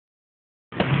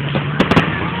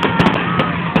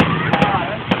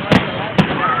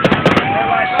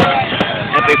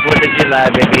4th of July,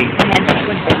 baby.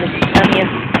 Love you.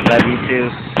 Love you too.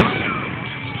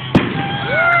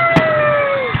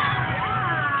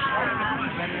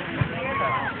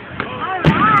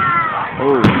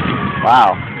 Oh,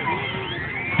 wow.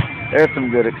 There's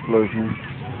some good explosions.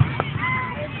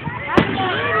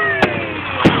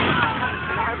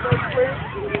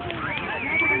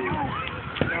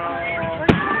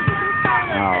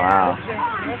 Oh, wow.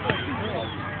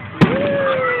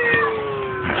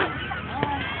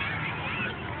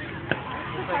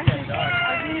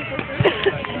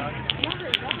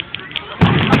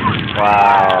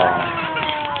 Wow.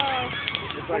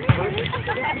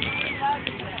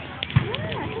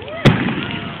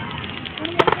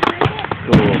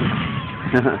 Cool.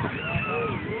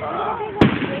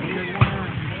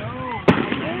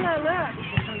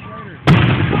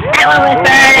 That was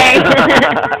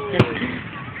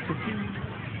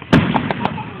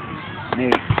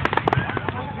Neat.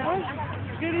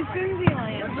 Good as Susie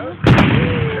Land.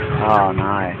 Oh,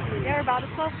 nice. They're about to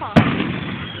close on.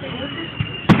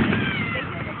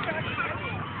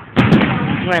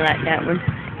 I like that one.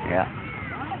 Yeah.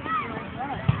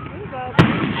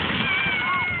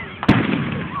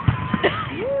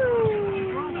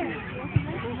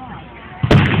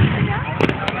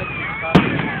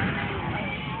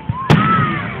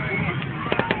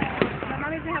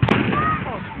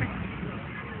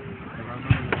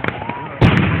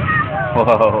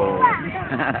 Whoa.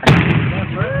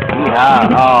 Yeah.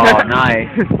 Oh, nice.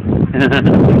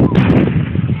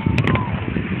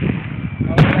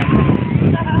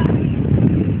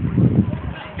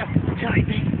 Sorry,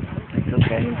 babe. It's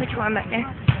okay. You can put your arm back there. I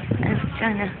was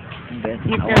trying to Good.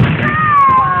 get Oh,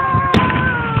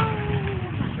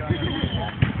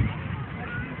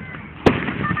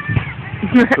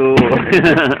 the... cool.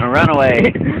 Run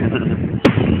away.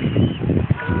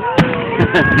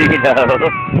 You know.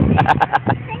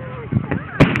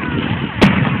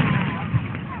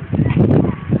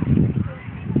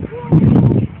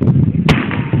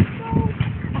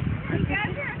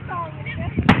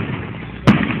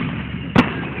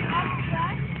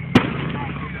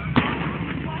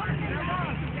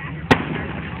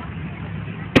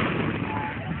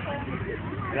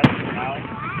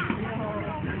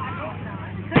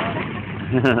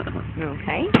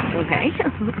 Okay, okay.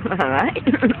 All right.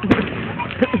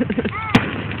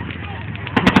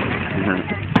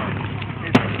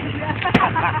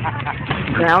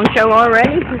 Ground show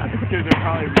already?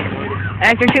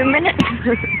 After 2 minutes?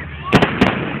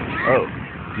 Oh.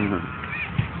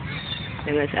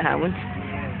 There was a high one.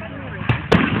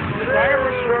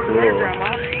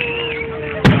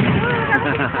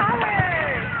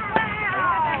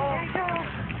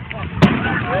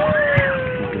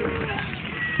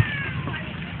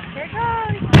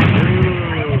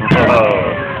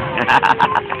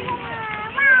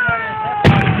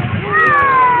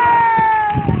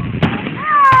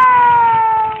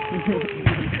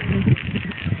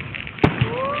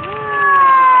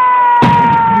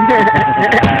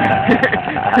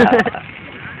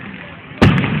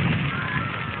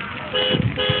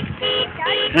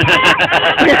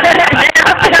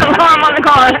 I'm on the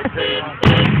car. Put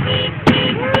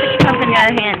your cup in your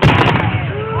other hand.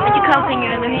 Put your cup in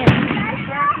your other hand.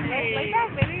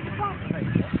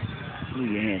 Ooh,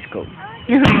 your hand's cold.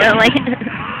 Really?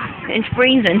 It's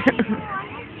freezing.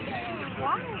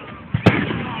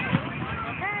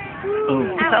 Oh.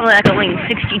 It's probably like only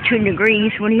 62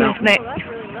 degrees. What do you expect?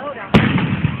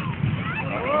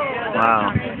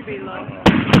 Wow.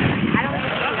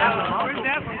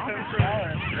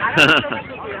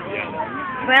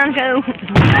 Ground show.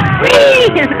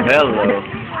 Hello.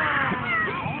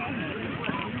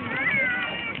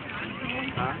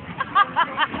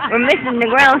 We're missing the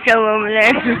ground show over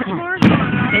there.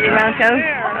 See the ground show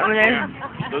over there?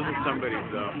 Those are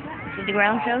somebody's though. See the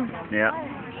ground show? Yeah.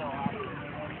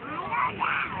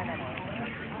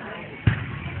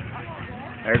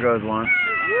 There goes one.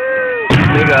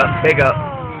 Big up, big up.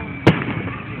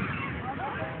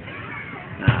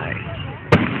 Nice.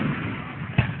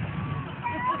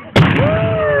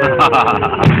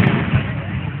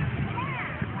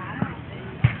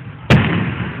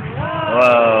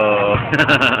 Whoa.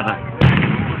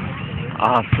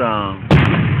 Awesome.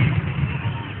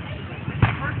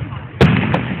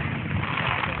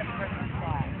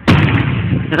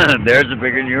 There's a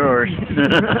bigger than yours.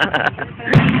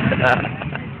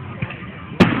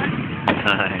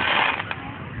 Nice.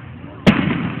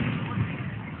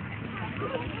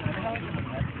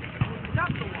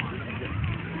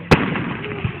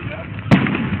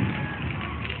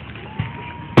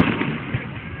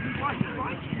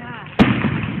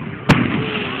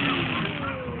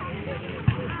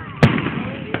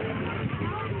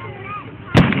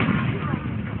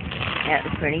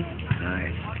 pretty.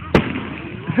 Nice.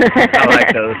 I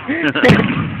like those.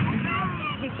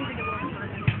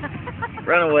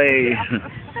 Run away. I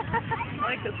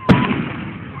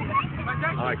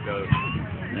like those.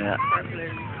 Yeah.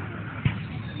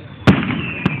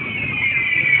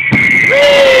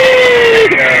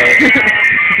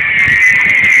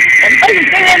 That's fucking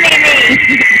screaming at me.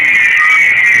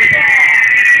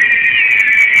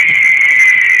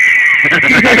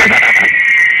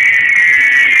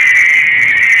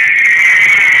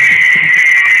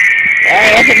 Hey,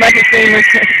 that's a bunch of screamers.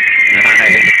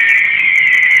 Nice.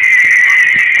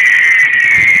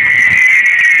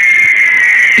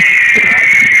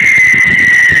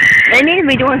 They need to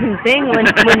be doing some singing when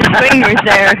the screamer's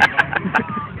there.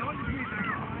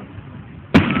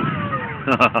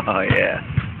 Oh, yeah.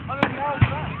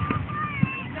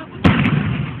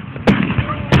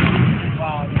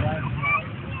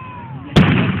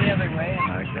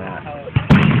 Like that.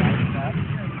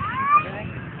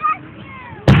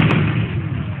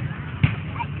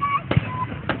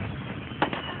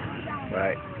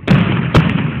 Right.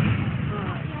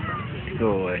 Go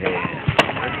ahead.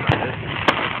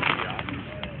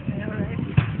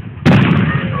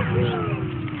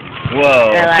 Whoa.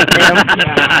 I like them.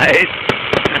 Nice.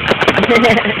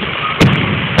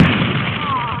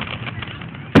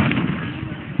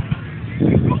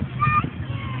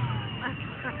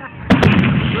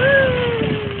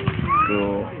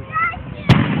 Cool.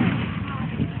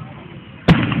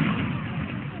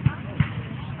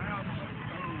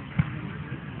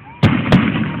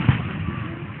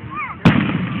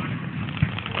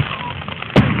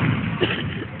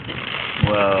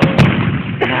 Whoa.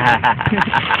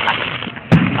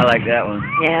 I like that one.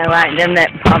 Yeah, I like them that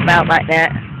pop out like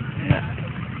that. Yeah.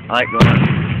 I like going.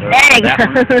 There you that go.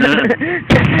 one.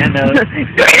 And those.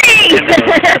 Pretty! And those.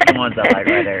 That's the ones I like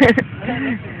right there.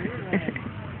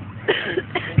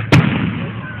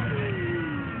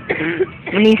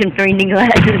 We need some 3D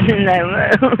glasses in that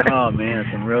room. Oh man,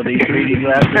 some real deep 3D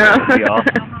glasses. That would be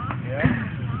awesome.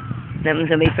 That one's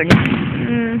gonna be pretty.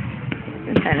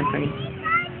 It's kind of pretty.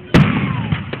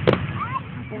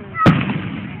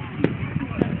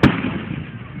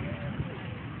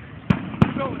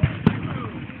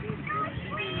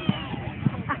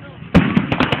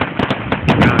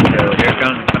 So here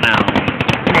comes the finale.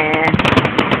 Nah,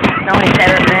 it's only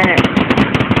 7 minutes.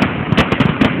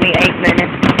 Maybe 8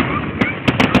 minutes.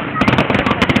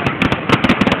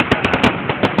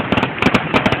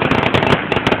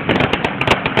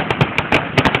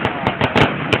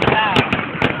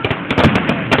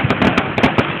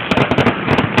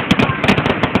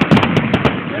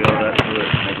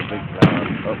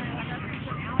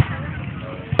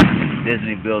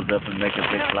 Disney builds up and make a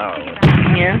big flower with it.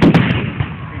 Yeah.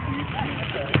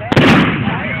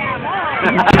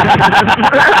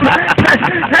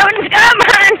 That one's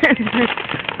coming!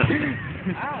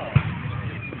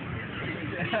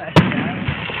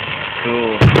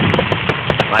 Cool.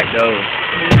 Like those.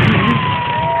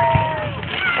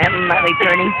 That one might be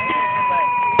pretty.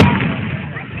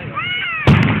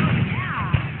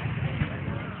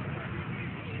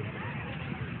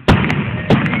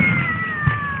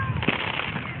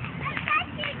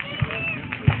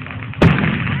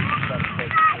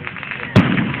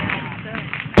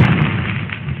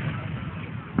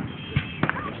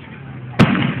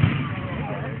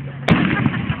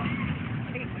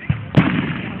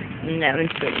 That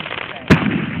one's pretty.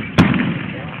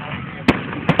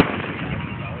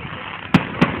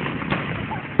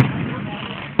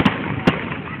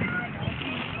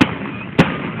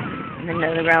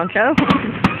 Another round show.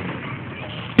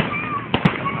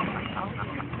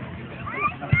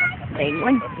 Big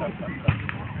one.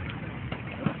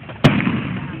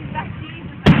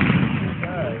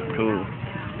 Cool.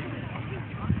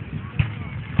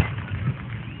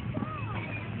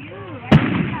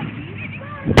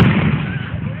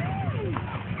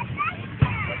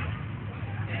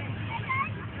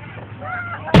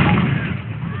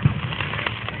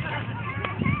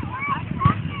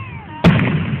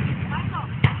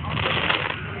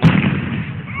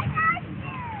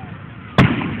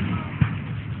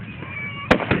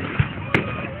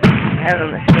 That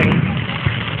one was pretty.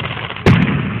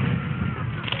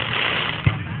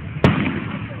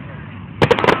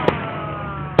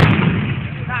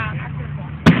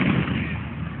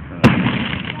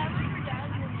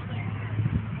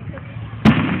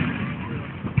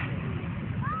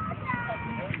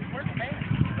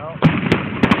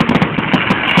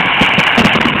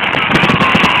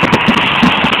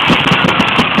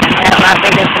 That might be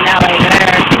the finale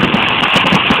there.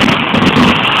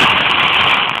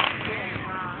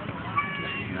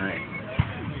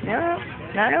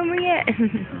 that.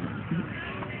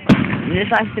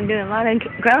 Just likes to do a lot of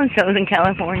ground shows in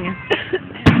California.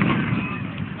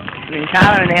 In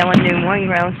Tyler, they only do one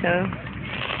ground show.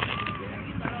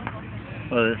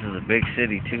 Well, this is a big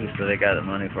city too, so they got the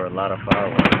money for a lot of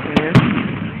fireworks. Yeah.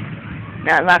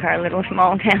 Not like our little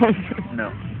small towns.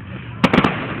 No.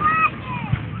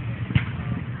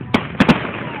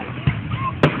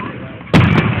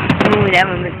 Ooh, that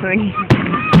one was pretty.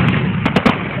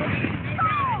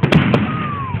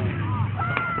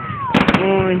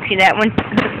 Ooh, see that one?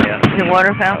 Yeah. The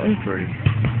water fountain. That was pretty.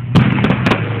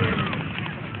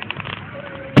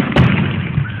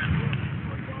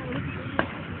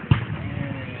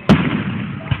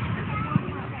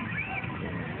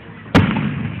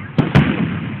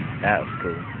 That was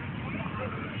cool.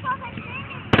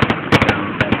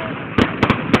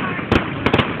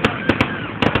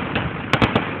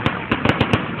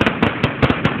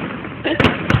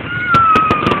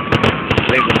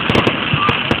 Big one.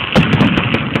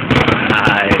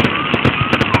 Nice.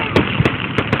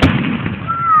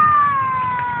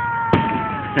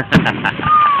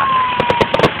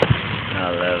 I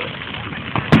love it.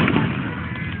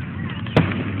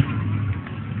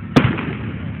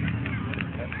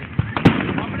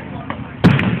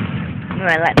 Ooh,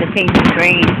 I like the pink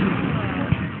screen.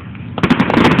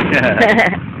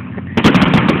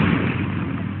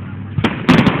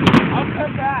 I'll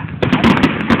cut that.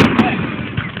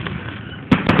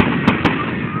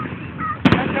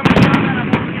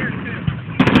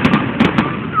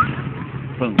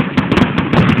 Boom.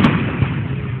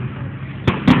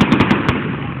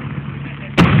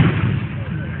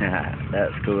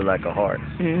 That's cool like a heart.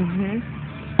 Mhm.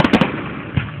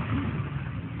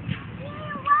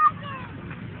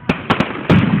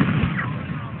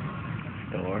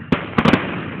 Door.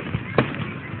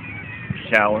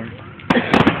 Shower.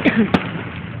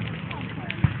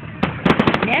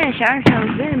 Yeah, the shower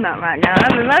sounds good about right now. I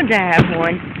would love to have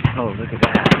one. Oh, look at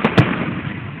that.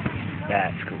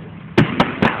 That's cool.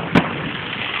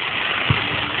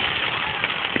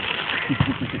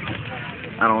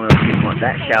 I don't know if you want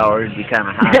that shower to be kind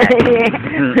of hot.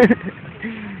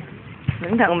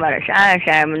 I'm talking about a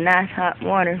shower with nice hot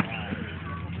water.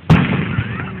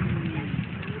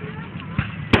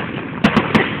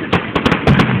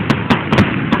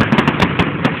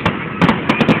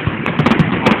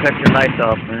 Cut your lights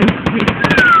off, man.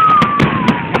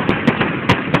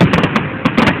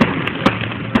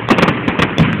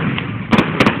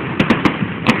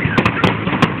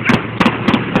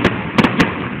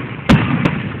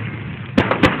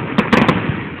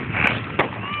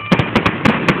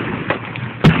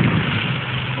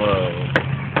 Whoa.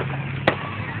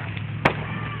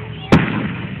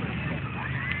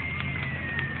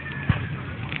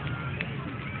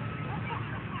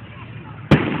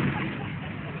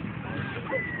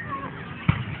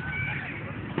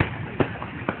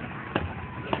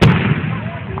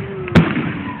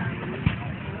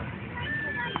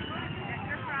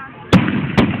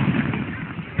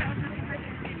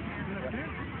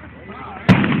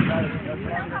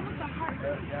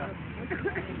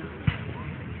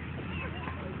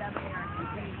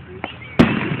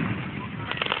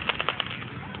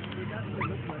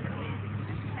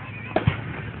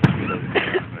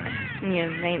 Yeah,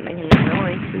 they ain't making no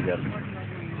noise.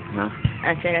 Huh?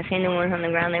 I said I seen the ones on the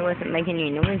ground, they wasn't making any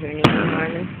noise or anything, are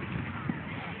they?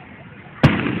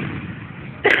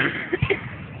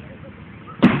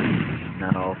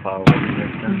 Not all fireworks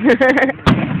make sense.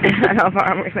 Not all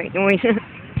fireworks make noises.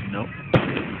 Nope.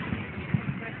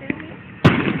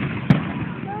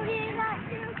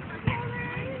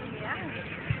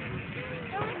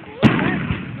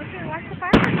 Watch the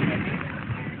fireworks.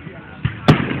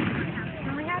 It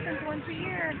only happens once a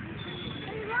year.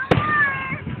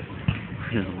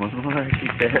 One more, she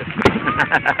said.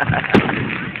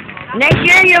 Next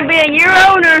year you'll be a year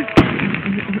older.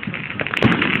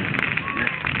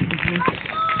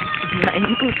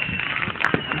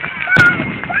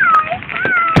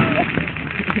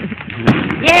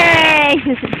 Yay!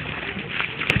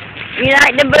 You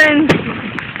like the boom?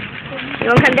 You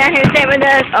wanna come down here and sit with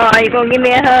us? Oh, you gonna give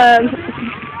me a hug?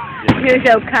 You're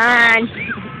so kind.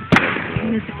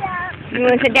 You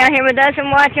wanna sit down here with us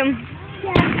and watch them?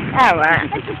 Yeah. All right.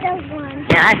 Look at those ones.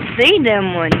 Yeah, I see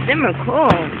them ones. Them are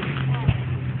cool.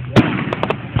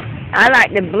 I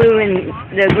like the blue and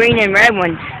the green and red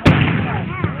ones.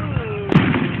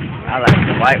 I like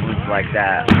the white ones like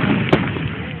that.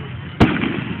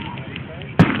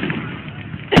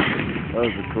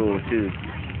 Those are cool too.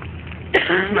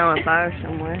 I smell a fire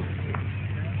somewhere.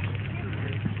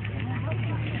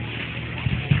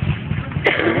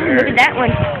 Look at that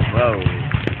one. Whoa.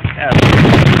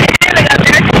 Look up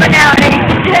there. one now.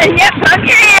 Yep, plug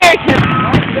your ears.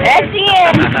 That's the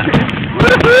end.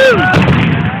 Woohoo!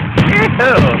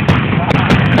 Ew.